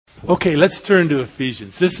Okay, let's turn to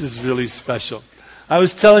Ephesians. This is really special. I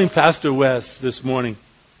was telling Pastor Wes this morning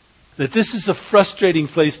that this is a frustrating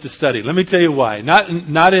place to study. Let me tell you why. Not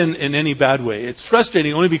in any bad way. It's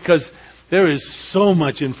frustrating only because there is so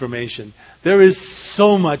much information. There is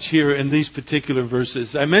so much here in these particular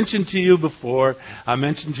verses. I mentioned to you before, I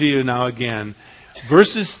mentioned to you now again.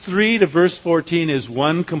 Verses 3 to verse 14 is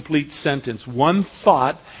one complete sentence, one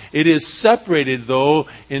thought. It is separated, though,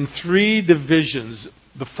 in three divisions.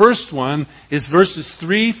 The first one is verses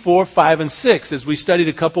 3, 4, 5, and 6, as we studied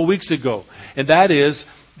a couple weeks ago. And that is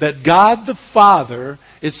that God the Father,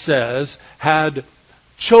 it says, had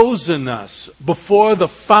chosen us before the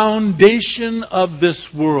foundation of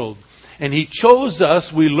this world. And He chose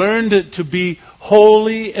us, we learned, to be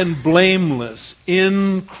holy and blameless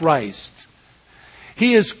in Christ.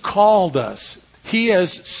 He has called us. He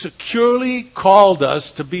has securely called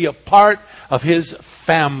us to be a part of His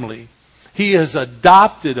family. He has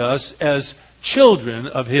adopted us as children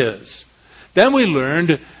of His. Then we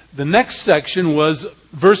learned the next section was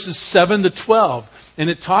verses 7 to 12. And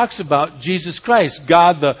it talks about Jesus Christ,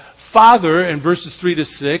 God the Father in verses 3 to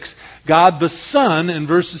 6, God the Son in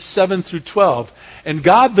verses 7 through 12. And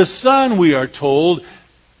God the Son, we are told,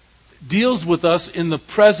 deals with us in the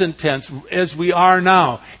present tense as we are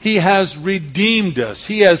now. He has redeemed us.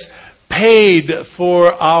 He has paid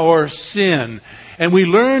for our sin. And we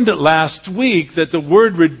learned last week that the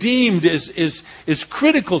word redeemed is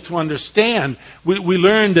critical to understand. We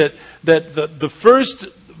learned that the first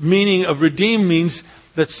meaning of redeem means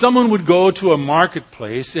that someone would go to a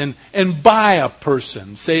marketplace and buy a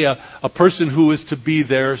person, say a person who is to be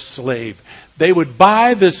their slave. They would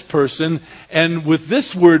buy this person, and with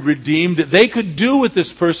this word redeemed, they could do with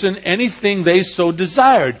this person anything they so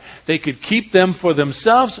desired. They could keep them for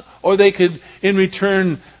themselves, or they could, in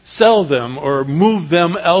return, sell them or move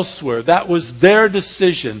them elsewhere. That was their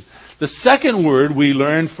decision. The second word we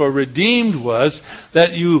learned for redeemed was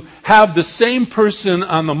that you have the same person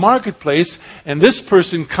on the marketplace, and this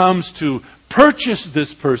person comes to purchase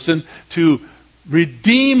this person, to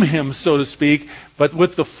redeem him, so to speak, but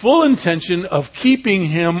with the full intention of keeping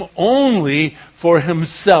him only for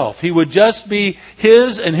himself. He would just be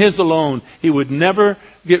his and his alone. He would never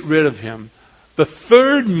get rid of him. The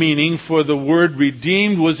third meaning for the word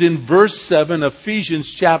redeemed was in verse 7 of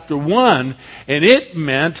Ephesians chapter 1, and it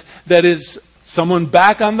meant that it's someone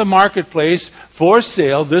back on the marketplace for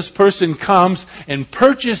sale. This person comes and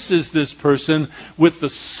purchases this person with the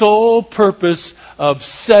sole purpose of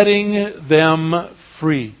setting them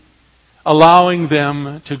free, allowing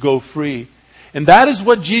them to go free. And that is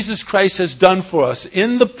what Jesus Christ has done for us.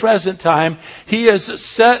 In the present time, He has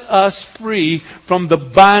set us free from the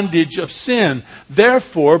bondage of sin.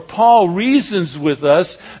 Therefore, Paul reasons with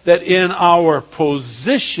us that in our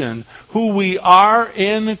position, who we are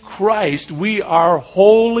in Christ, we are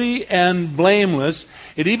holy and blameless.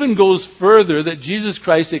 It even goes further that Jesus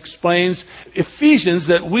Christ explains Ephesians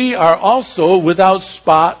that we are also without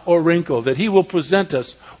spot or wrinkle, that He will present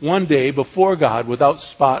us one day before God without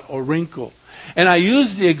spot or wrinkle. And I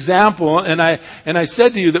used the example, and I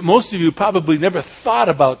said to you that most of you probably never thought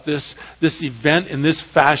about this event in this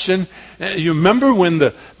fashion. You remember when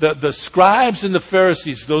the scribes and the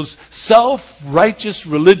Pharisees, those self-righteous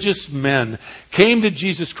religious men, came to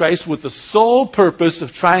Jesus Christ with the sole purpose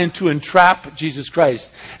of trying to entrap Jesus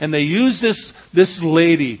Christ. And they used this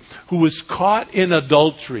lady who was caught in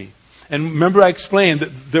adultery. And remember I explained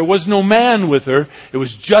that there was no man with her. It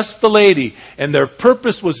was just the lady. And their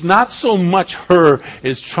purpose was not so much her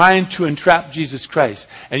as trying to entrap Jesus Christ.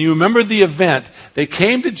 And you remember the event. They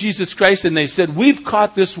came to Jesus Christ and they said, "We've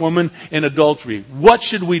caught this woman in adultery. What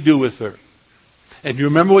should we do with her?" And you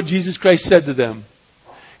remember what Jesus Christ said to them?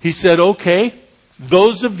 He said, "Okay,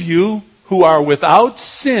 those of you who are without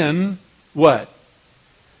sin," what?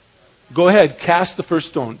 "Go ahead, cast the first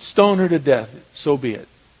stone. Stone her to death. So be it."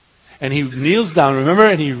 And he kneels down, remember,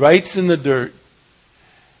 and he writes in the dirt.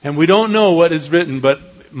 And we don't know what is written,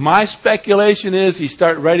 but my speculation is he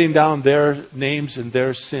started writing down their names and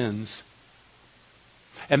their sins.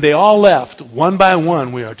 And they all left, one by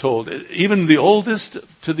one, we are told, even the oldest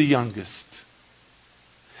to the youngest.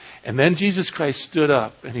 And then Jesus Christ stood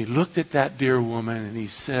up, and He looked at that dear woman, and He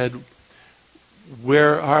said,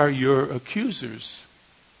 "Where are your accusers?"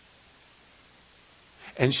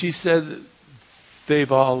 And she said,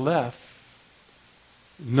 "They've all left.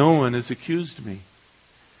 No one has accused me."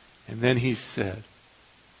 And then He said,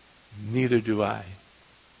 "Neither do I."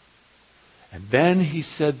 And then He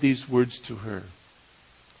said these words to her,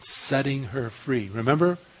 setting her free.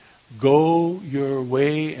 Remember? Go your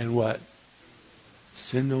way and what?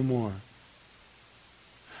 Sin no more.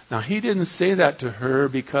 Now, he didn't say that to her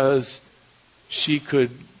because she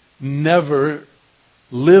could never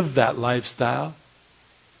live that lifestyle.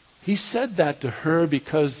 He said that to her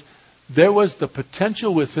because there was the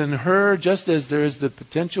potential within her, just as there is the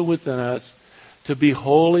potential within us, to be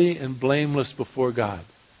holy and blameless before God.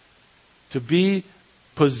 To be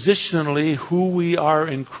positionally who we are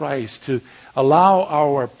in Christ. To allow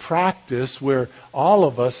our practice, where all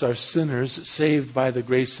of us are sinners saved by the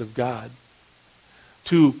grace of God,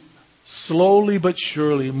 to slowly but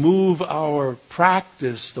surely move our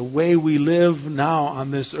practice, the way we live now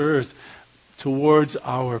on this earth, towards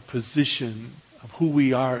our position of who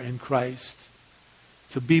we are in Christ.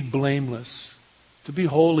 To be blameless, to be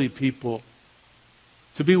holy people,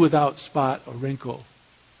 to be without spot or wrinkle.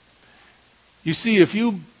 You see,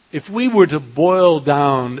 if we were to boil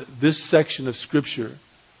down this section of Scripture,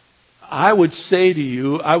 I would say to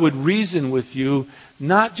you, I would reason with you,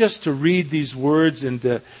 not just to read these words and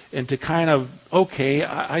to kind of, okay,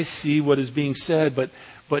 I see what is being said,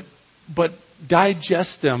 but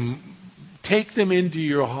digest them, take them into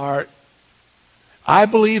your heart. I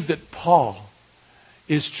believe that Paul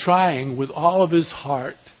is trying with all of his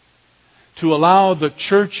heart to allow the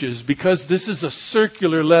churches, because this is a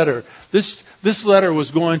circular letter. This letter was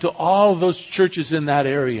going to all of those churches in that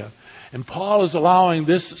area. And Paul is allowing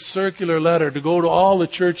this circular letter to go to all the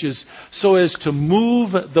churches so as to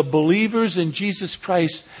move the believers in Jesus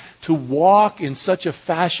Christ to walk in such a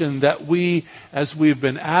fashion that we, as we've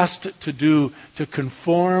been asked to do, to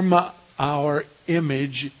conform our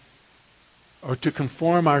image, or to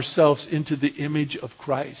conform ourselves into the image of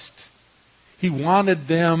Christ. He wanted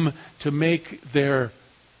them to make their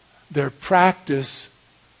practice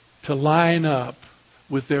to line up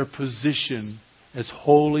with their position as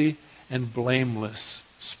holy and blameless,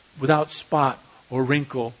 without spot or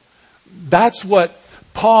wrinkle. That's what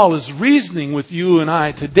Paul is reasoning with you and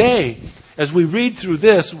I today. As we read through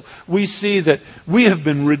this, we see that we have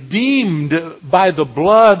been redeemed by the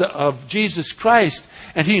blood of Jesus Christ.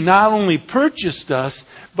 And He not only purchased us,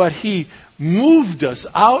 but He moved us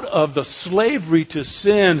out of the slavery to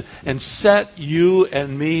sin and set you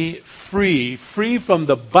and me free from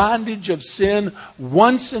the bondage of sin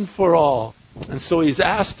once and for all. And so He's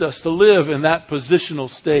asked us to live in that positional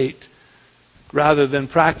state rather than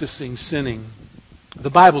practicing sinning. The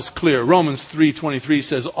Bible's clear. Romans 3:23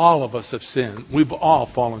 says all of us have sinned. We've all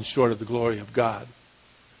fallen short of the glory of God.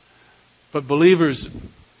 But believers,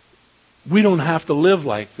 we don't have to live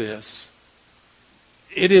like this.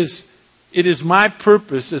 It is my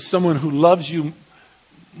purpose as someone who loves you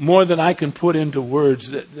more than I can put into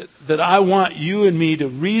words, that I want you and me to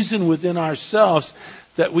reason within ourselves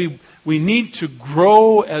that we need to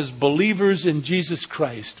grow as believers in Jesus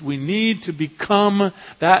Christ. We need to become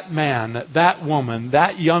that man, that woman,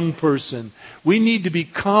 that young person. We need to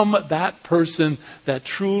become that person that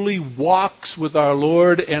truly walks with our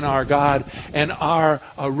Lord and our God and are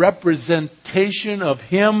a representation of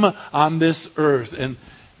Him on this earth. And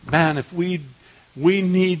man, if we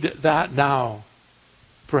need that now,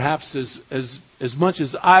 perhaps as much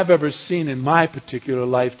as I've ever seen in my particular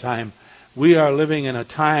lifetime, we are living in a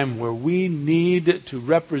time where we need to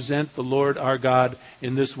represent the Lord our God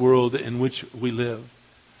in this world in which we live.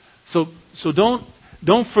 So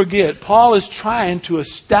don't forget, Paul is trying to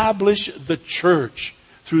establish the church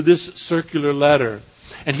through this circular letter.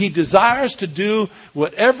 And he desires to do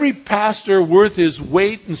what every pastor worth his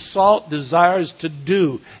weight in salt desires to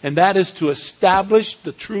do. And that is to establish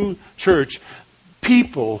the true church.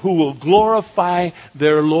 People who will glorify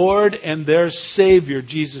their Lord and their Savior,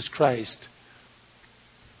 Jesus Christ.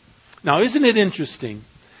 Now, isn't it interesting,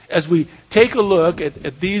 as we take a look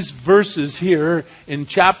at these verses here in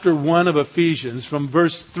chapter 1 of Ephesians, from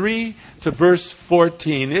verse 3 to verse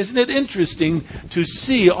 14, isn't it interesting to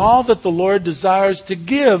see all that the Lord desires to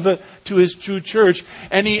give to His true church,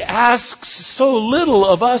 and He asks so little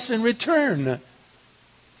of us in return?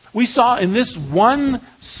 We saw in this one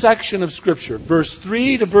section of Scripture, verse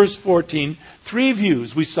 3 to verse 14, three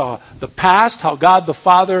views. We saw the past, how God the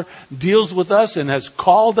Father deals with us and has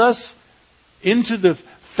called us into the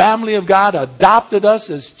family of God, adopted us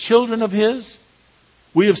as children of His.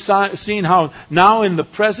 We have seen how now in the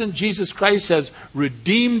present Jesus Christ has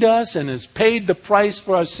redeemed us and has paid the price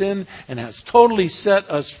for our sin and has totally set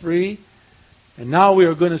us free. And now we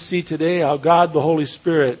are going to see today how God the Holy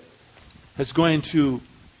Spirit is going to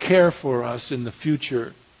care for us in the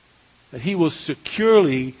future. That He will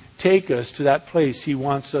securely take us to that place He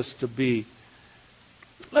wants us to be.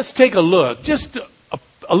 Let's take a look. Just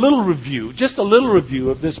a little review. Just a little review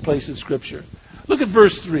of this place in Scripture. Look at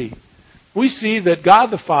verse 3. We see that God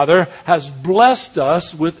the Father has blessed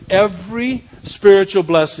us with every spiritual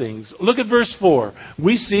blessings. Look at verse 4.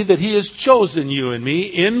 We see that He has chosen you and me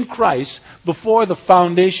in Christ before the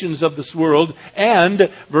foundations of this world. And,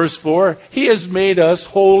 verse 4, He has made us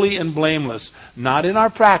holy and blameless, not in our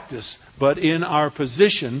practice, but in our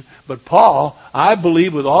position. But Paul, I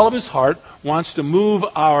believe with all of his heart, wants to move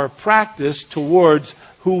our practice towards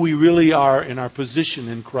who we really are in our position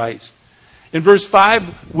in Christ. In verse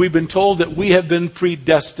 5, we've been told that we have been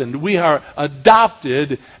predestined. We are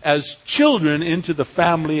adopted as children into the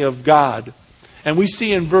family of God. And we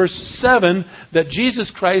see in verse 7 that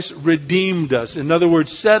Jesus Christ redeemed us. In other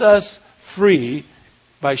words, set us free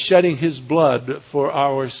by shedding His blood for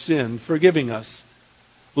our sin, forgiving us.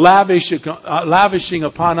 Lavishing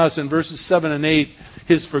upon us in verses 7 and 8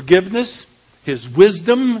 His forgiveness, His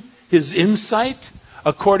wisdom, His insight,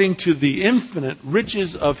 according to the infinite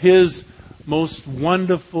riches of His most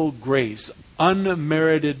wonderful grace,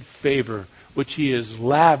 unmerited favor, which He has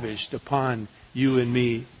lavished upon you and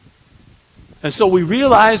me. And so we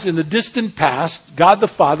realize in the distant past, God the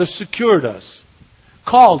Father secured us,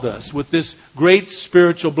 called us with this great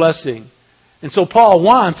spiritual blessing. And so Paul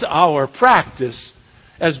wants our practice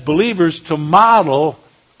as believers to model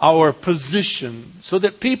our position so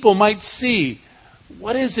that people might see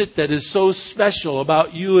what is it that is so special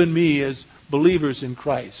about you and me as believers in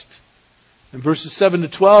Christ. In verses 7 to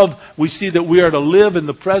 12, we see that we are to live in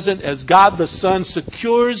the present as God the Son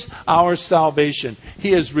secures our salvation.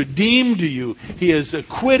 He has redeemed you. He has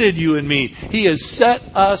acquitted you and me. He has set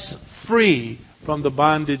us free from the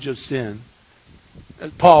bondage of sin.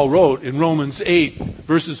 As Paul wrote in Romans 8,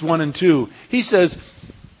 verses 1 and 2, he says,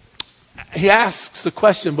 he asks the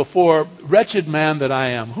question before, wretched man that I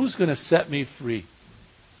am, who's going to set me free?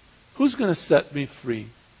 Who's going to set me free?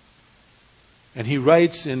 And he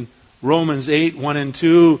writes in Romans 8, 1 and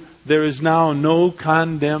 2, there is now no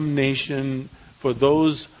condemnation for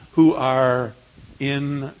those who are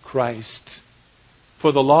in Christ.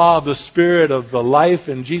 For the law of the Spirit of the life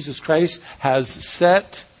in Jesus Christ has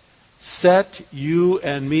set you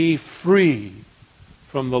and me free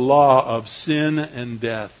from the law of sin and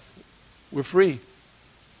death. We're free.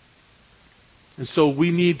 And so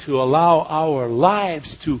we need to allow our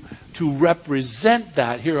lives to represent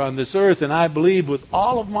that here on this earth. And I believe with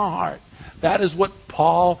all of my heart, that is what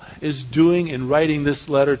Paul is doing in writing this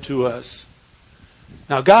letter to us.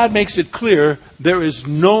 Now, God makes it clear there is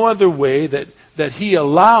no other way that He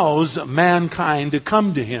allows mankind to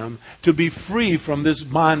come to Him to be free from this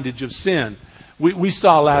bondage of sin. We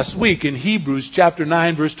saw last week in Hebrews chapter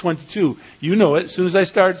 9, verse 22. You know it as soon as I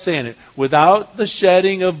start saying it. Without the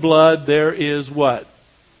shedding of blood, there is what?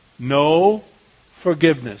 No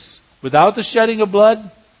forgiveness. Without the shedding of blood,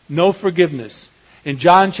 no forgiveness. In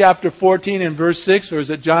John chapter 14 and verse 6, or is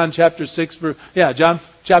it John chapter 6? John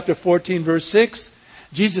chapter 14, verse 6.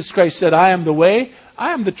 Jesus Christ said, I am the way,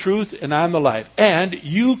 I am the truth, and I am the life. And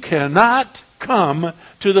you cannot come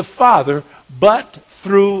to the Father but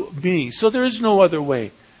through me. So there is no other way.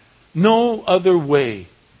 No other way.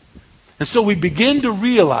 And so we begin to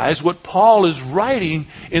realize what Paul is writing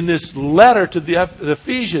in this letter to the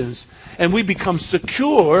Ephesians. And we become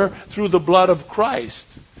secure through the blood of Christ.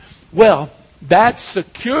 Well, that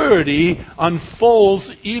security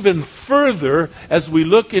unfolds even further as we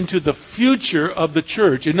look into the future of the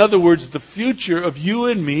church. In other words, the future of you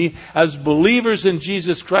and me as believers in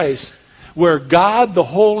Jesus Christ, where God, the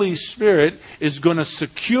Holy Spirit, is going to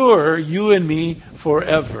secure you and me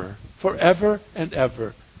forever. Forever and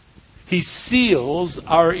ever. He seals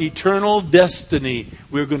our eternal destiny,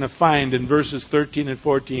 we're going to find in verses 13 and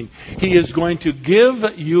 14. He is going to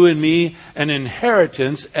give you and me an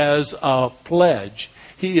inheritance as a pledge.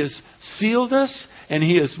 He has sealed us, and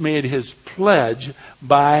He has made His pledge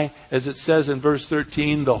by, as it says in verse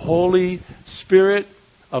 13, the Holy Spirit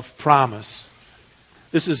of promise.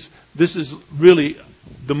 This is really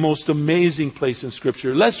the most amazing place in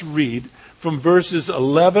Scripture. Let's read from verses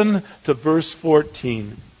 11 to verse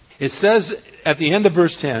 14. It says at the end of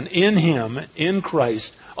verse 10, in Him, in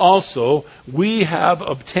Christ, also we have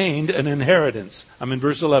obtained an inheritance. I'm in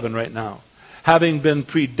verse 11 right now. Having been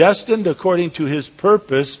predestined according to His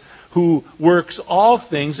purpose, who works all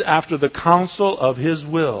things after the counsel of His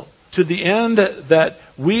will, to the end that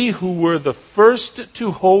we who were the first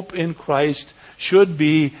to hope in Christ should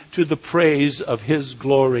be to the praise of His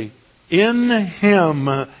glory. In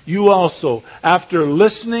Him you also, after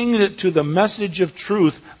listening to the message of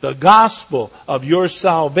truth, the gospel of your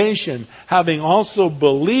salvation, having also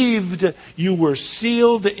believed, you were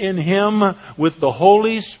sealed in Him with the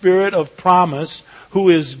Holy Spirit of promise, who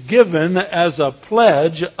is given as a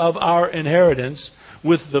pledge of our inheritance,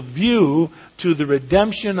 with the view to the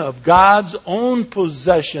redemption of God's own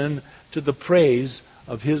possession to the praise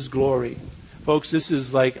of His glory. Folks, this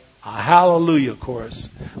is like a hallelujah chorus.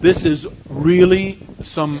 This is really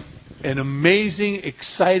an amazing,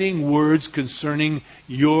 exciting words concerning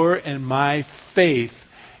your and my faith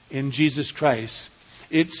in Jesus Christ.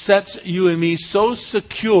 It sets you and me so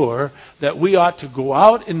secure that we ought to go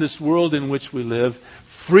out in this world in which we live,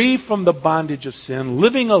 free from the bondage of sin,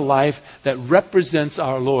 living a life that represents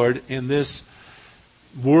our Lord in this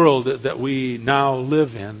world that we now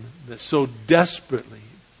live in, that so desperately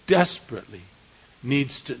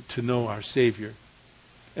needs to know our Savior.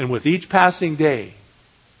 And with each passing day,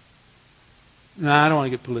 I don't want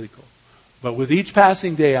to get political, but with each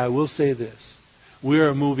passing day, I will say this: we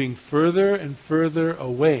are moving further and further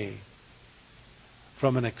away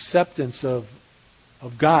from an acceptance of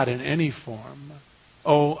God in any form.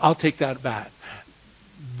 Oh, I'll take that back.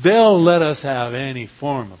 They'll let us have any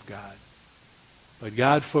form of God. But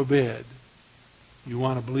God forbid you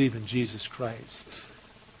want to believe in Jesus Christ.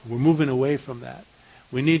 We're moving away from that.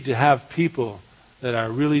 We need to have people that are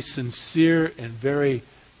really sincere and very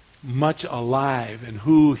much alive in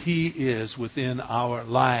who He is within our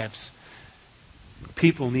lives.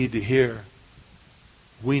 People need to hear.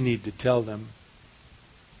 We need to tell them.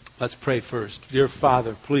 Let's pray first. Dear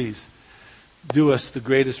Father, please do us the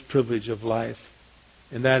greatest privilege of life,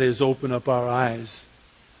 and that is open up our eyes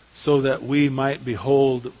so that we might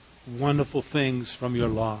behold wonderful things from your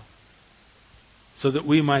law, so that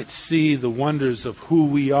we might see the wonders of who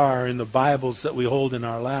we are in the Bibles that we hold in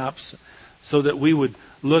our laps, so that we would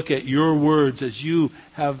look at your words as you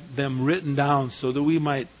have them written down, so that we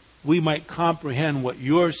might comprehend what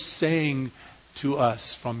you're saying to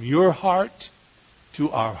us from your heart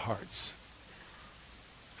to our hearts.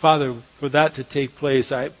 Father, for that to take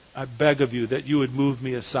place, I beg of you that you would move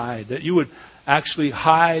me aside, that you would actually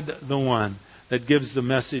hide the one that gives the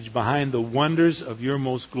message behind the wonders of your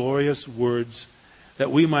most glorious words,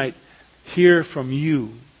 that we might hear from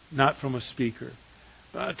you, not from a speaker.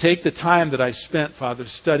 Take the time that I spent, Father,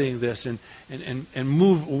 studying this and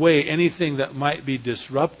move away anything that might be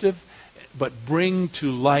disruptive, but bring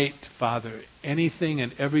to light, Father, anything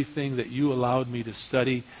and everything that you allowed me to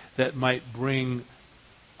study that might bring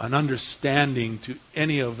an understanding to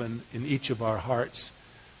any of in each of our hearts,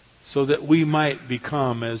 so that we might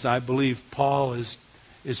become, as I believe Paul is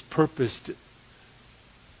purposed,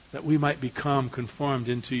 that we might become conformed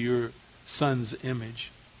into your Son's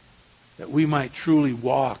image, that we might truly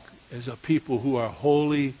walk as a people who are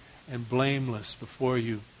holy and blameless before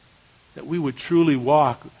you, that we would truly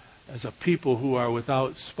walk as a people who are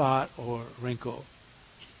without spot or wrinkle,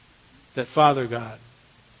 that, Father God,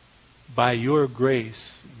 by your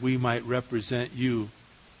grace, we might represent you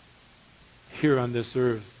here on this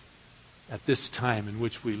earth at this time in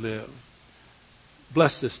which we live.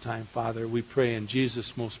 Bless this time, Father, we pray in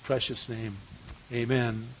Jesus' most precious name.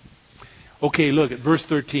 Amen. Okay, look at verse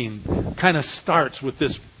 13. Kind of starts with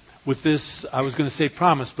this, I was going to say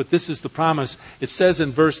promise, but this is the promise. It says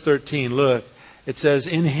in verse 13, look, it says,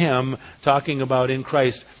 in Him, talking about in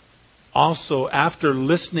Christ, also, after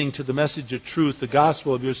listening to the message of truth, the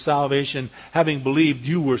gospel of your salvation, having believed,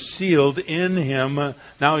 you were sealed in Him.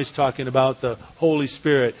 Now he's talking about the Holy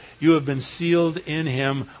Spirit. You have been sealed in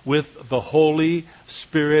Him with the Holy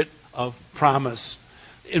Spirit of promise.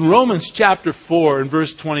 In Romans chapter 4 and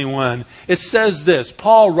verse 21, it says this.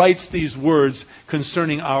 Paul writes these words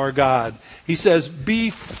concerning our God. He says, be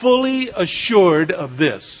fully assured of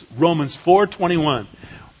this, Romans 4:21,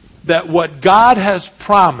 that what God has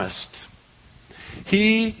promised,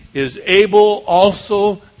 He is able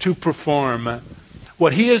also to perform.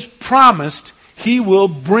 What He has promised, He will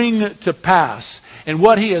bring to pass. And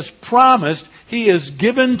what He has promised, He has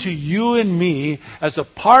given to you and me as a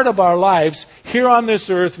part of our lives here on this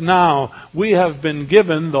earth now. We have been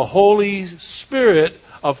given the Holy Spirit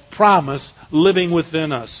of promise living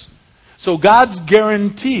within us. So God's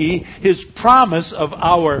guarantee, His promise of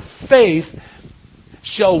our faith,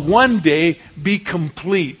 shall one day be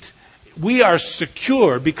complete. We are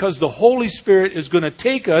secure because the Holy Spirit is going to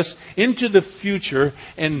take us into the future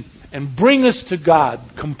and bring us to God,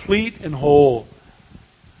 complete and whole.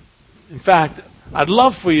 In fact, I'd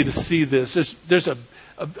love for you to see this. There's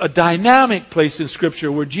a dynamic place in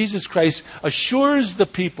Scripture where Jesus Christ assures the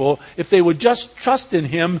people, if they would just trust in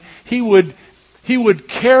Him, He would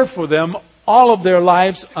care for them all of their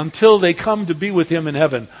lives until they come to be with Him in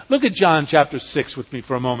heaven. Look at John chapter 6 with me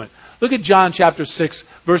for a moment. Look at John chapter 6,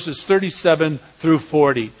 verses 37 through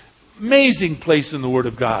 40. Amazing place in the Word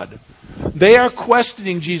of God. They are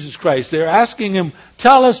questioning Jesus Christ. They're asking Him,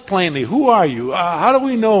 tell us plainly, who are you? How do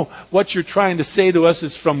we know what you're trying to say to us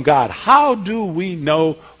is from God? How do we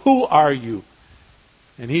know? Who are you?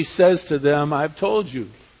 And he says to them, I've told you.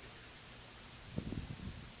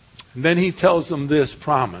 And then he tells them this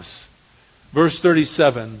promise. Verse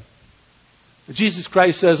 37. Jesus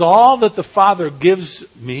Christ says, all that the Father gives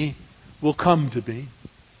me will come to me.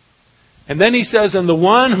 And then he says, and the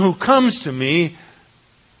one who comes to me,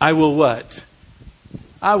 I will what?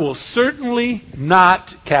 I will certainly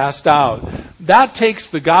not cast out. That takes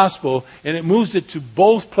the gospel and it moves it to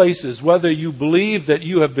both places. Whether you believe that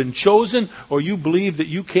you have been chosen or you believe that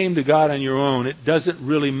you came to God on your own, it doesn't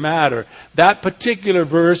really matter. That particular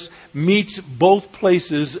verse meets both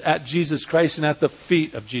places at Jesus Christ and at the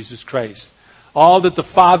feet of Jesus Christ. All that the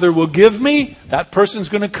Father will give me, that person's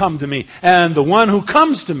going to come to me. And the one who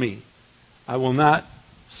comes to me, I will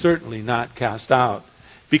certainly not cast out.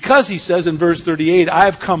 Because he says in verse 38, I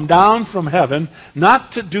have come down from heaven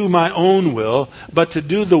not to do my own will, but to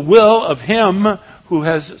do the will of him who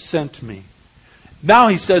has sent me. Now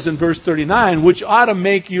he says in verse 39, which ought to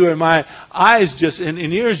make you and my eyes and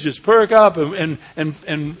ears just perk up and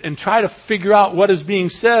try to figure out what is being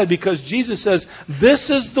said, because Jesus says, this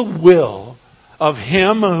is the will of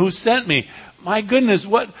him who sent me. My goodness,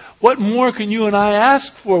 what more can you and I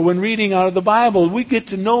ask for when reading out of the Bible? We get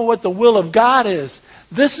to know what the will of God is.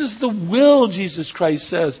 This is the will, Jesus Christ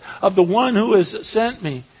says, of the one who has sent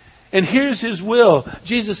me. And here's his will.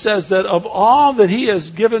 Jesus says that of all that he has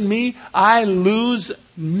given me, I lose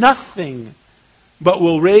nothing, but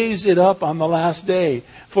will raise it up on the last day.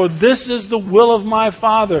 For this is the will of my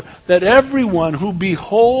Father, that everyone who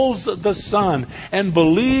beholds the Son and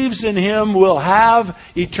believes in him will have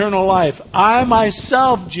eternal life. I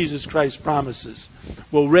myself, Jesus Christ promises,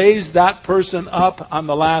 will raise that person up on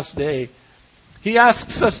the last day. He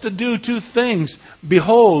asks us to do two things.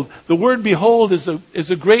 Behold. The word behold is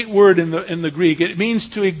a great word in the Greek. It means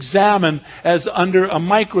to examine as under a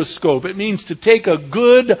microscope. It means to take a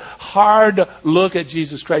good, hard look at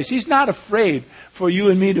Jesus Christ. He's not afraid for you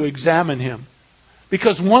and me to examine him.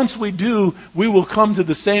 Because once we do, we will come to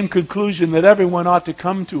the same conclusion that everyone ought to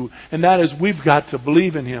come to. And that is, we've got to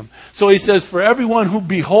believe in him. So he says, for everyone who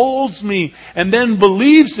beholds me and then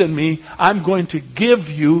believes in me, I'm going to give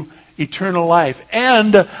you eternal life.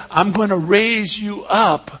 And I'm going to raise you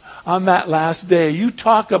up on that last day. You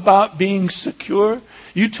talk about being secure.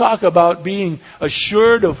 You talk about being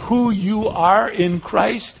assured of who you are in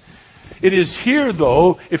Christ. It is here,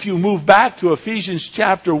 though, if you move back to Ephesians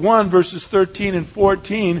chapter 1, verses 13 and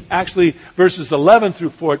 14, actually verses 11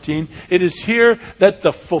 through 14, it is here that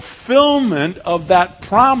the fulfillment of that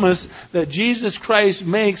promise that Jesus Christ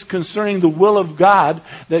makes concerning the will of God,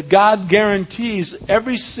 that God guarantees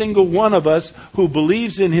every single one of us who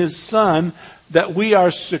believes in his Son, that we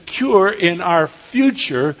are secure in our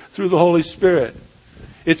future through the Holy Spirit.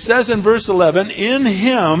 It says in verse 11, in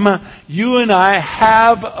him you and I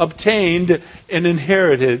have obtained an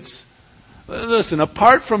inheritance. Listen,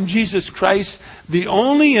 apart from Jesus Christ, the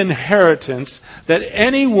only inheritance that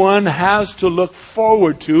anyone has to look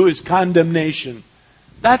forward to is condemnation.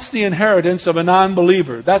 That's the inheritance of a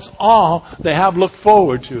non-believer. That's all they have looked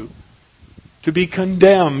forward to be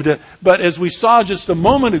condemned. But as we saw just a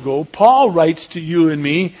moment ago, Paul writes to you and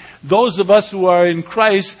me, those of us who are in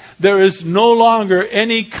Christ, there is no longer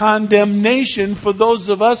any condemnation for those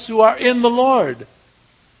of us who are in the Lord.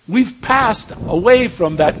 We've passed away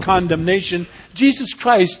from that condemnation. Jesus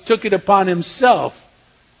Christ took it upon himself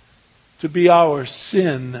to be our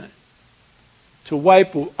sin, to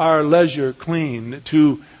wipe our leisure clean,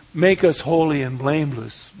 to make us holy and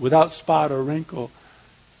blameless, without spot or wrinkle.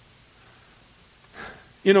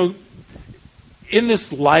 You know, in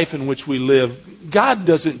this life in which we live, God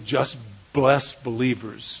doesn't just bless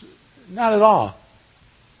believers. Not at all.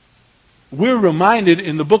 We're reminded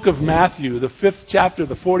in the book of Matthew, the 5th chapter,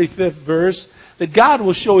 the 45th verse, that God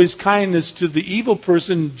will show his kindness to the evil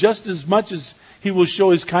person just as much as he will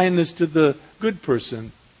show his kindness to the good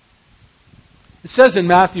person. It says in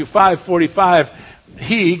Matthew 5:45,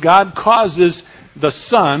 God causes the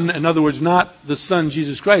Son, in other words, not the Son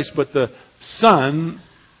Jesus Christ, but the Son,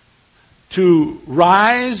 to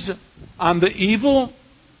rise on the evil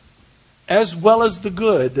as well as the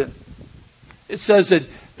good. It says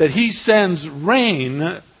that he sends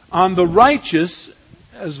rain on the righteous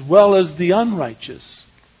as well as the unrighteous.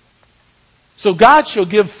 So God shall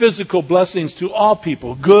give physical blessings to all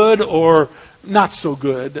people, good or not so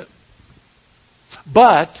good.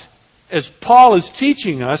 But, as Paul is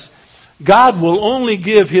teaching us, God will only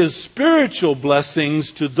give his spiritual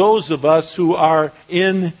blessings to those of us who are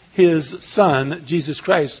in his Son, Jesus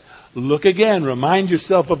Christ. Look again. Remind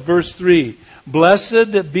yourself of verse 3.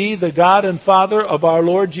 Blessed be the God and Father of our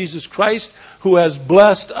Lord Jesus Christ, who has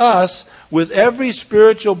blessed us with every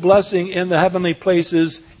spiritual blessing in the heavenly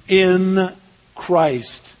places in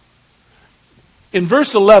Christ. In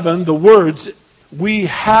verse 11, the words, we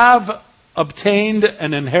have obtained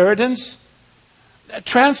an inheritance, that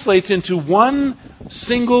translates into one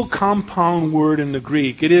single compound word in the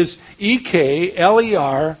Greek. It is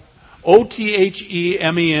eklerothmen.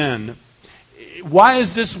 Why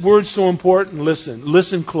is this word so important?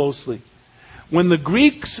 Listen closely. When the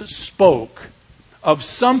Greeks spoke of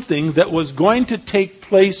something that was going to take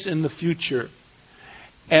place in the future,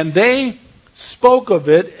 and they spoke of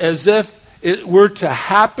it as if it were to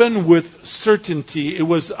happen with certainty, it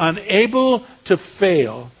was unable to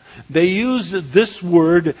fail, they used this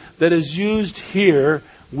word that is used here,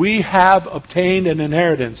 we have obtained an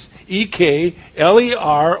inheritance.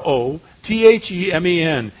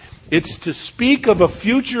 eklerothmen. It's to speak of a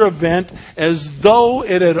future event as though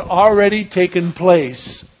it had already taken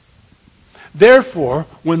place. Therefore,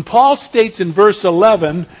 when Paul states in verse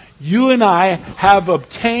 11, you and I have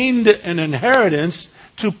obtained an inheritance,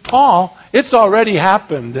 to Paul, it's already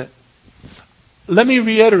happened. Let me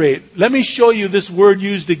reiterate. Let me show you this word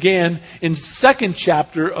used again in 2nd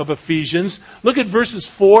chapter of Ephesians. Look at verses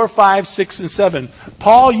 4, 5, 6, and 7.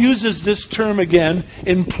 Paul uses this term again,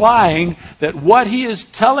 implying that what he is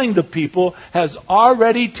telling the people has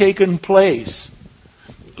already taken place.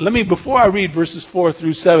 Before I read verses 4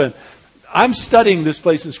 through 7, I'm studying this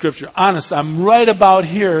place in Scripture. Honest, I'm right about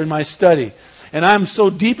here in my study. And I'm so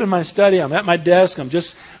deep in my study, I'm at my desk, I'm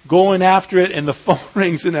just going after it, and the phone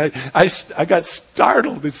rings, and I got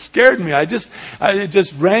startled. It scared me. It just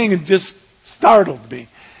rang and just startled me.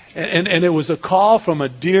 And it was a call from a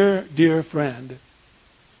dear, dear friend.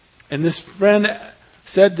 And this friend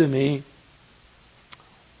said to me,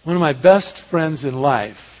 one of my best friends in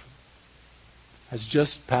life has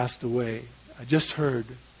just passed away. I just heard.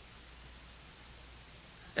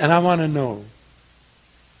 And I want to know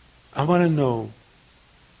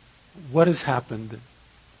what has happened.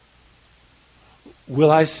 Will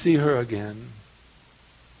I see her again?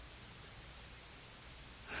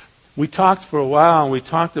 We talked for a while, and we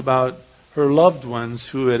talked about her loved ones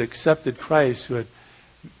who had accepted Christ, who had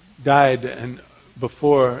died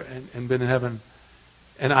before and been in heaven.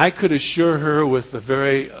 And I could assure her with the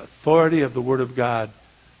very authority of the Word of God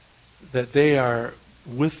that they are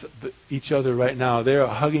with each other right now. They are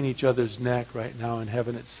hugging each other's neck right now in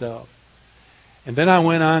heaven itself. And then I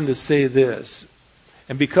went on to say this.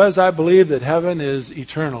 And because I believe that heaven is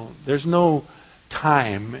eternal, there's no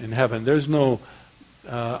time in heaven. There's no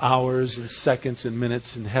hours and seconds and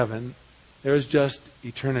minutes in heaven. There's just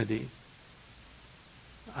eternity.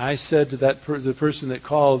 I said to the person that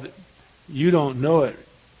called, you don't know it.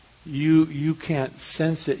 You can't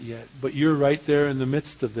sense it yet, but you're right there in the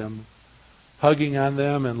midst of them, hugging on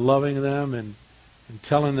them and loving them and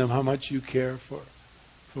telling them how much you care for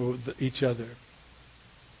each other.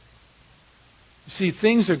 You see,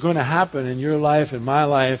 things are going to happen in your life and my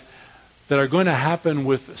life that are going to happen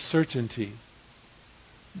with certainty.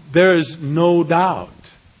 There is no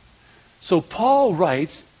doubt. So Paul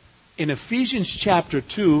writes in Ephesians chapter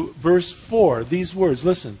 2, verse 4, these words,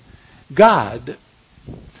 listen. God,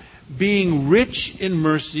 being rich in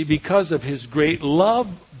mercy because of His great love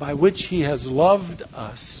by which He has loved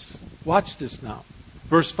us. Watch this now.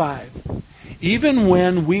 Verse 5. Even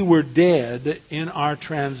when we were dead in our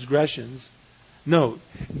transgressions, note,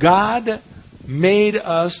 God made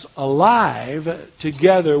us alive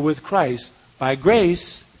together with Christ. By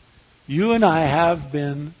grace, you and I have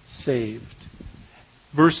been saved.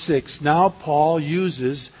 Verse 6. Now Paul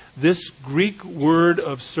uses this Greek word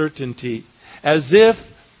of certainty as if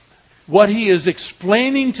what he is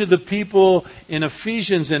explaining to the people in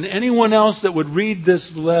Ephesians and anyone else that would read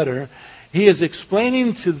this letter, he is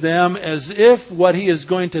explaining to them as if what he is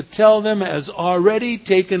going to tell them has already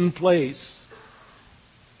taken place.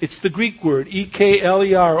 It's the Greek word,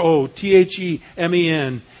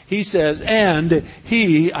 eklerothmen. He says, and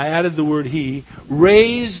He, I added the word He,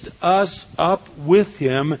 raised us up with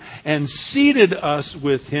Him and seated us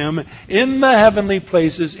with Him in the heavenly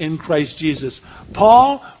places in Christ Jesus.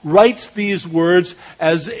 Paul writes these words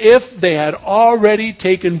as if they had already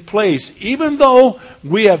taken place. Even though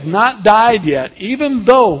we have not died yet, even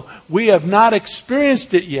though we have not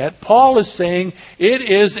experienced it yet, Paul is saying it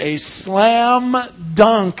is a slam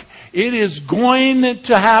dunk. It is going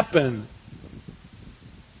to happen.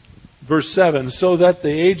 Verse 7, so that in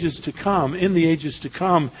the ages to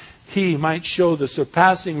come, He might show the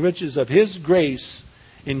surpassing riches of His grace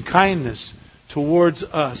in kindness towards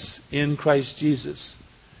us in Christ Jesus.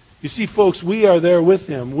 You see, folks, we are there with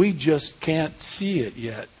Him. We just can't see it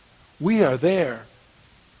yet. We are there.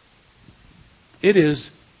 It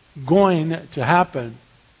is going to happen.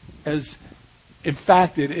 In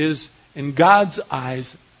fact, it is, in God's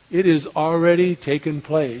eyes, it is already taken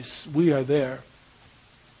place. We are there.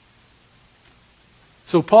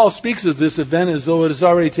 So Paul speaks of this event as though it has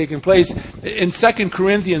already taken place. In 2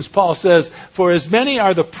 Corinthians, Paul says, "For as many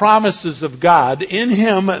are the promises of God, in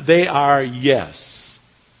Him they are yes.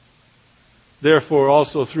 Therefore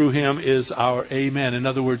also through Him is our amen." In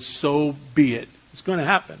other words, so be it. It's going to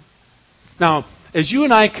happen. Now, as you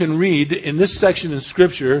and I can read in this section in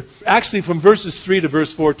Scripture, actually from verses 3 to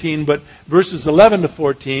verse 14, but verses 11 to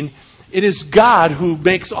 14, it is God who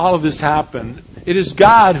makes all of this happen. It is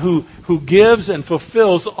God who gives and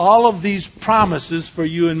fulfills all of these promises for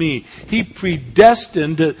you and me. He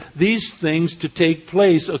predestined these things to take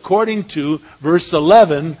place according to, verse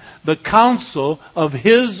 11, the counsel of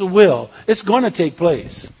His will. It's going to take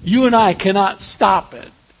place. You and I cannot stop it.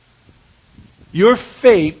 Your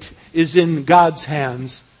fate is in God's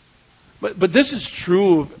hands. But this is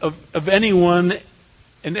true of anyone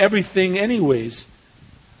and everything anyways.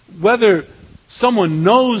 Whether someone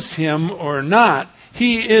knows Him or not,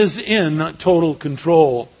 He is in total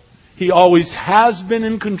control. He always has been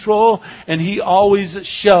in control, and He always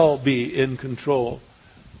shall be in control.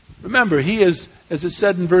 Remember, He is, as it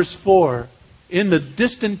said in verse 4, in the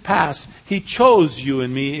distant past, He chose you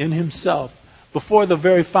and me in Himself before the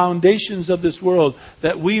very foundations of this world,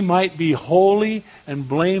 that we might be holy and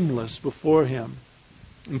blameless before Him.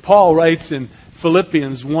 And Paul writes in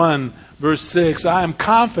Philippians 1, verse 6, "I am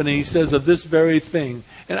confident," he says, "of this very thing."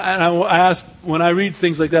 And I ask, when I read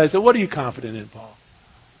things like that, I say, "What are you confident in, Paul?"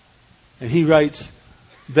 And he writes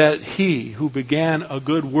that He who began a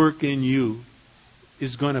good work in you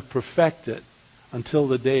is going to perfect it until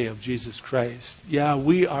the day of Jesus Christ. Yeah,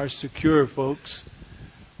 we are secure, folks.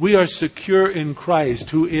 We are secure in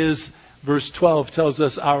Christ, who is, verse 12 tells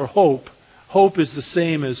us, our hope. Hope is the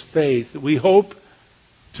same as faith. We hope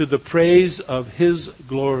to the praise of His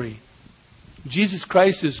glory. Jesus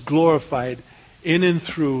Christ is glorified in and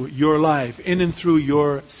through your life, in and through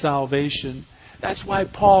your salvation. That's why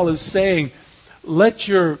Paul is saying, let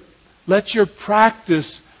your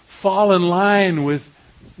practice fall in line with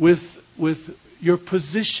your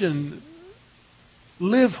position.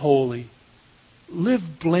 Live holy.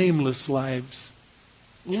 Live blameless lives.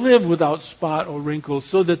 Live without spot or wrinkle,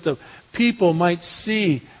 so that the people might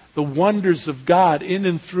see the wonders of God in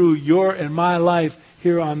and through your and my life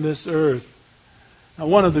here on this earth. Now,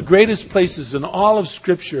 one of the greatest places in all of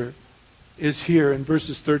Scripture is here in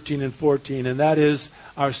verses 13 and 14, and that is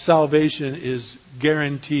our salvation is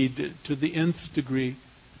guaranteed to the nth degree.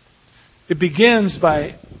 It begins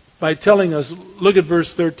by telling us, look at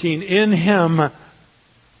verse 13, "In Him,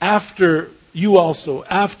 after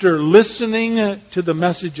listening to the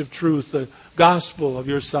message of truth, the gospel of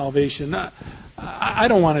your salvation." I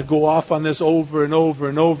don't want to go off on this over and over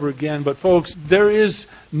and over again, but folks, there is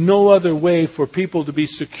no other way for people to be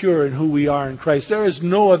secure in who we are in Christ. There is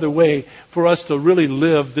no other way for us to really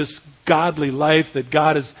live this godly life that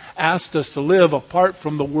God has asked us to live apart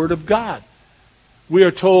from the Word of God. We are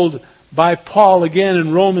told by Paul again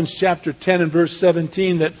in Romans chapter 10 and verse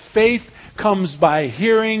 17 that faith comes by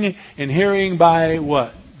hearing, and hearing by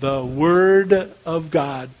what? The Word of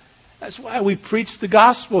God. That's why we preach the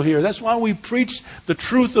gospel here. That's why we preach the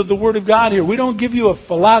truth of the Word of God here. We don't give you a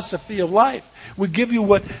philosophy of life. We give you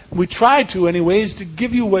what, we try to anyways, to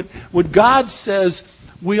give you what God says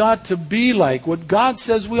we ought to be like, what God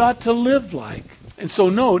says we ought to live like. And so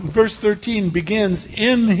note, verse 13 begins,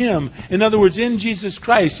 "In Him." In other words, in Jesus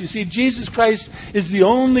Christ. You see, Jesus Christ is the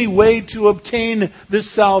only way to obtain this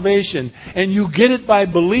salvation. And you get it by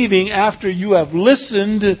believing after you have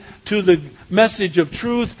listened to the message of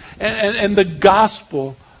truth and the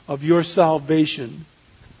gospel of your salvation.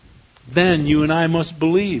 Then you and I must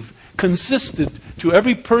believe. Consistent to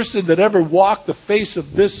every person that ever walked the face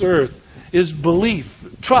of this earth is belief,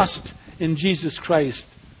 trust in Jesus Christ.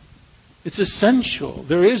 It's essential.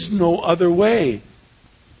 There is no other way.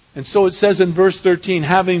 And so it says in verse 13,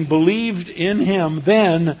 "Having believed in Him,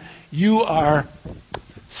 then you are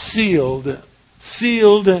sealed."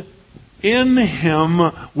 Sealed in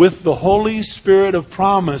Him with the Holy Spirit of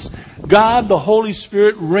promise. God, the Holy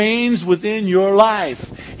Spirit, reigns within your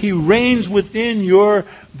life. He reigns within your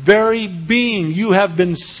very being. You have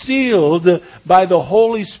been sealed by the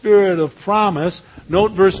Holy Spirit of promise.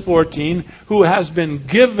 Note verse 14, "who has been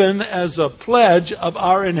given as a pledge of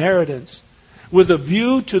our inheritance." with a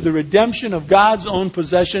view to the redemption of God's own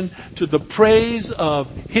possession, to the praise of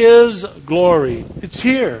His glory. It's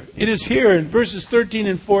here. It is here in verses 13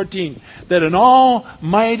 and 14 that an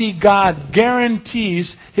almighty God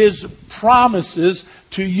guarantees His promises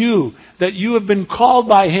to you, that you have been called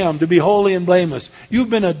by Him to be holy and blameless. You've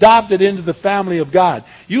been adopted into the family of God.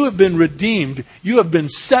 You have been redeemed. You have been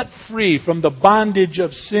set free from the bondage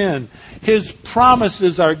of sin. His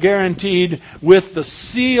promises are guaranteed with the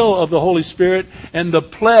seal of the Holy Spirit and the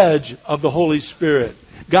pledge of the Holy Spirit.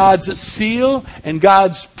 God's seal and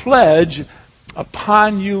God's pledge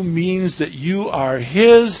upon you means that you are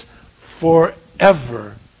His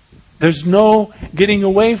forever. There's no getting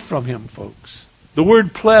away from Him, folks. The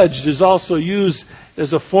word pledged is also used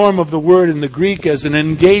as a form of the word in the Greek as an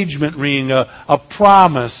engagement ring, a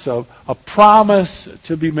promise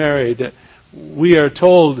to be married. We are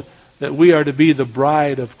told that we are to be the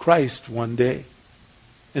bride of Christ one day.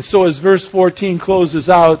 And so as verse 14 closes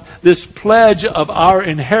out, this pledge of our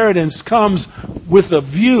inheritance comes with a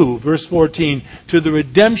view, verse 14, to the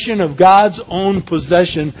redemption of God's own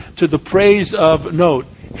possession, to the praise of, note,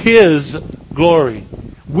 His glory.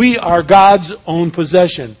 We are God's own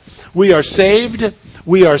possession. We are saved.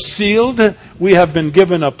 We are sealed. We have been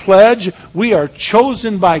given a pledge. We are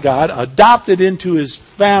chosen by God, adopted into His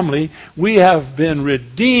family. We have been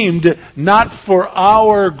redeemed not for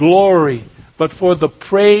our glory, but for the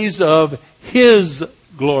praise of His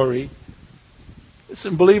glory.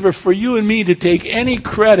 Listen, believer, for you and me to take any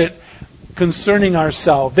credit concerning our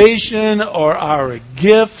salvation or our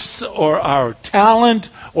gifts or our talent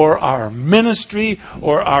or our ministry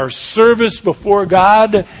or our service before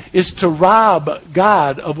God is to rob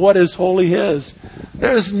God of what is wholly His.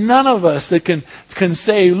 There's none of us that can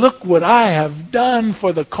say, look what I have done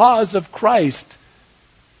for the cause of Christ.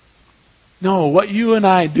 No, what you and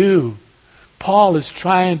I do, Paul is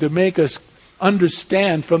trying to make us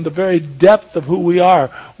understand from the very depth of who we are.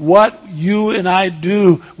 What you and I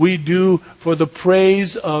do, we do for the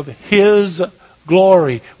praise of His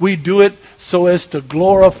glory. We do it so as to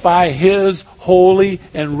glorify His holy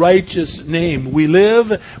and righteous name. We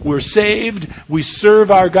live, we're saved, we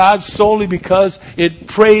serve our God solely because it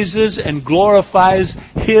praises and glorifies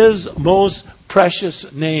His most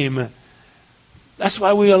precious name. That's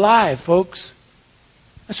why we're alive, folks.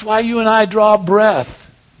 That's why you and I draw breath.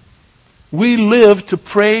 We live to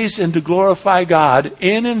praise and to glorify God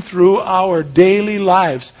in and through our daily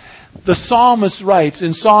lives. The psalmist writes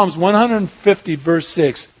in Psalms 150 verse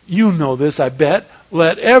 6, you know this, I bet.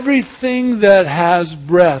 Let everything that has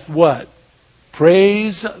breath, what?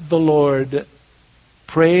 Praise the Lord.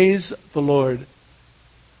 Praise the Lord.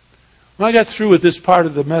 When I got through with this part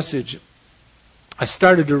of the message, I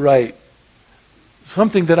started to write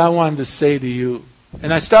something that I wanted to say to you.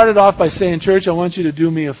 And I started off by saying, church, I want you to do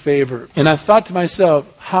me a favor. And I thought to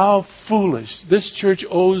myself, how foolish. This church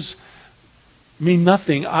owes me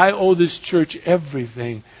nothing. I owe this church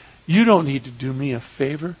everything. You don't need to do me a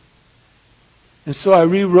favor. And so I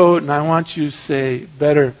rewrote, and I want you to say,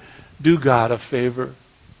 better, do God a favor.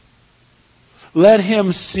 Let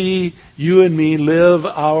Him see you and me live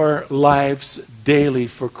our lives daily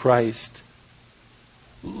for Christ.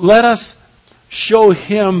 Let us show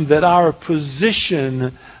Him that our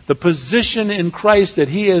position, the position in Christ that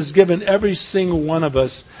He has given every single one of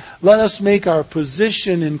us, let us make our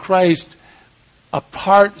position in Christ a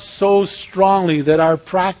part so strongly that our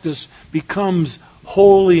practice becomes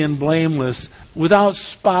holy and blameless, without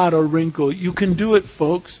spot or wrinkle. You can do it,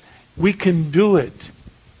 folks. We can do it.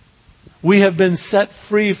 We have been set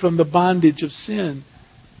free from the bondage of sin.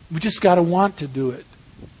 We just got to want to do it.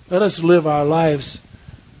 Let us live our lives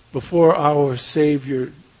before our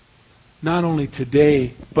Savior, not only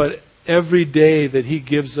today, but every day that He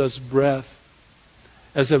gives us breath,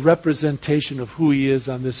 as a representation of who He is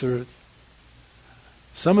on this earth.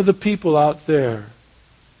 Some of the people out there,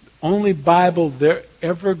 only Bible they're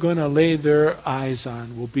ever going to lay their eyes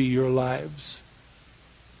on will be your lives.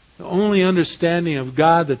 The only understanding of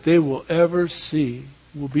God that they will ever see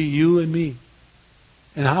will be you and me,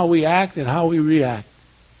 and how we act and how we react.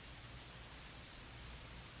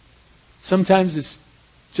 Sometimes it's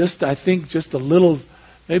just, I think, just a little,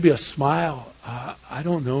 maybe a smile. I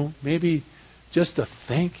don't know. Maybe just a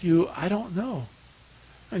thank you. I don't know.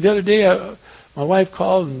 And the other day, my wife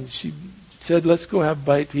called and she said, let's go have a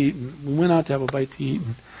bite to eat. And we went out to have a bite to eat.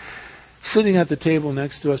 And sitting at the table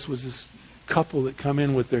next to us was this couple that come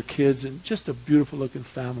in with their kids, and just a beautiful looking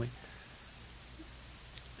family.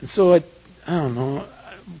 And so I don't know.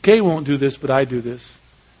 Kay won't do this, but I do this.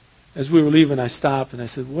 As we were leaving, I stopped and I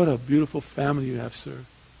said, what a beautiful family you have, sir.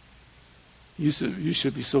 You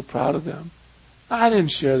should be so proud of them. I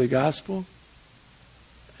didn't share the gospel.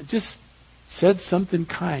 I just said something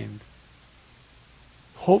kind.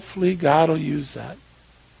 Hopefully God will use that.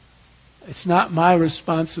 It's not my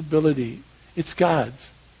responsibility. It's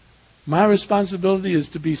God's. My responsibility is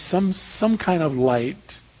to be some kind of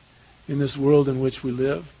light in this world in which we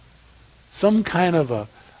live. Some kind of a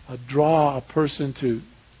draw a person to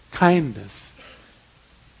kindness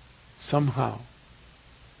somehow.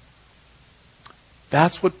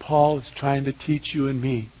 That's what Paul is trying to teach you and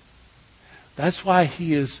me. That's why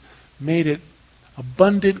he has made it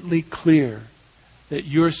abundantly clear that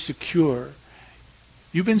you're secure.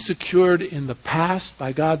 You've been secured in the past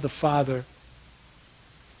by God the Father.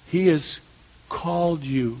 He has called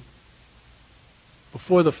you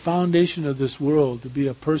before the foundation of this world to be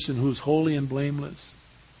a person who's holy and blameless.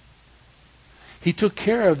 He took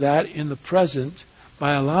care of that in the present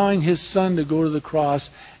by allowing His Son to go to the cross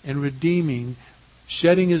and redeeming,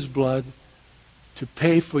 shedding His blood to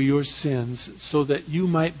pay for your sins so that you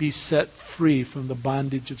might be set free from the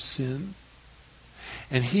bondage of sin.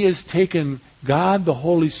 And He has taken God the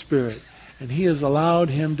Holy Spirit and He has allowed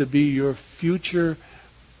Him to be your future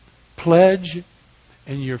pledge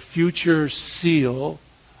and your future seal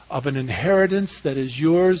of an inheritance that is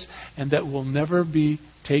yours and that will never be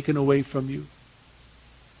taken away from you.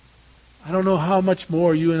 I don't know how much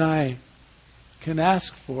more you and I can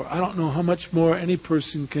ask for. I don't know how much more any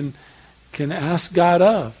person can ask God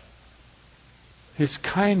of. His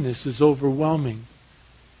kindness is overwhelming.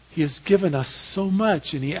 He has given us so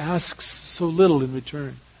much and He asks so little in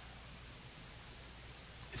return.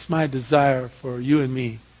 It's my desire for you and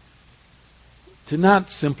me to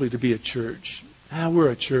not simply to be a church. We're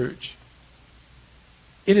a church.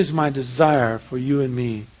 It is my desire for you and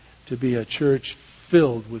me to be a church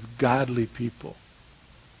filled with godly people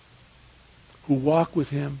who walk with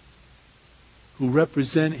Him, who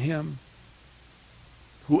represent Him,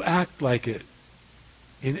 who act like it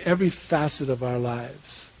in every facet of our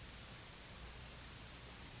lives.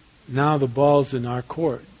 Now the ball's in our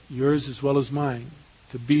court, yours as well as mine,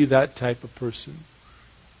 to be that type of person.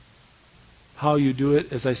 How you do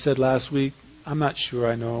it, as I said last week, I'm not sure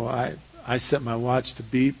I know. I set my watch to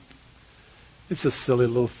beep. It's a silly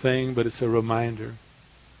little thing, but it's a reminder.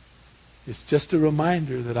 It's just a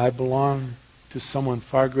reminder that I belong to someone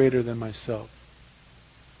far greater than myself.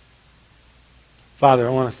 Father,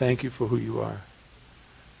 I want to thank You for who You are.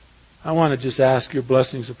 I want to just ask Your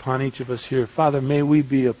blessings upon each of us here. Father, may we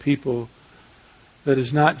be a people that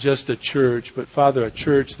is not just a church, but Father, a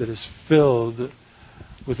church that is filled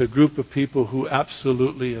with a group of people who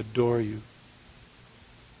absolutely adore You,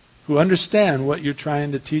 who understand what You're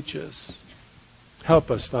trying to teach us.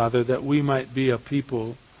 Help us, Father, that we might be a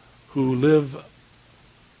people who live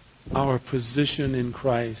our position in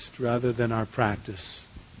Christ rather than our practice.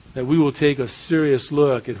 That we will take a serious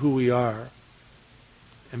look at who we are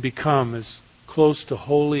and become as close to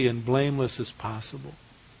holy and blameless as possible.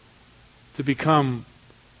 To become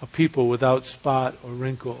a people without spot or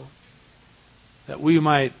wrinkle. That we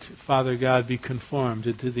might, Father God, be conformed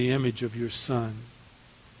into the image of Your Son.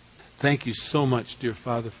 Thank You so much, dear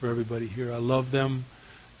Father, for everybody here. I love them.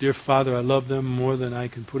 Dear Father, I love them more than I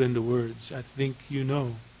can put into words. I think You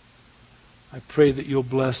know. I pray that You'll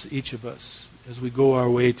bless each of us as we go our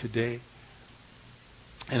way today.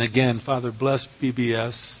 And again, Father, bless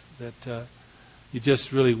BBS, that You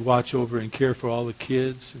just really watch over and care for all the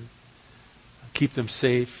kids and keep them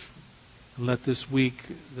safe. And let this week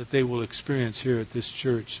that they will experience here at this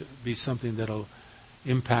church be something that will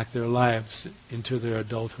impact their lives into their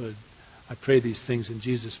adulthood. I pray these things in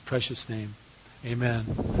Jesus' precious name. Amen.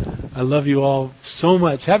 I love you all so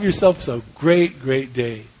much. Have yourselves a great, great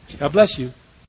day. God bless you.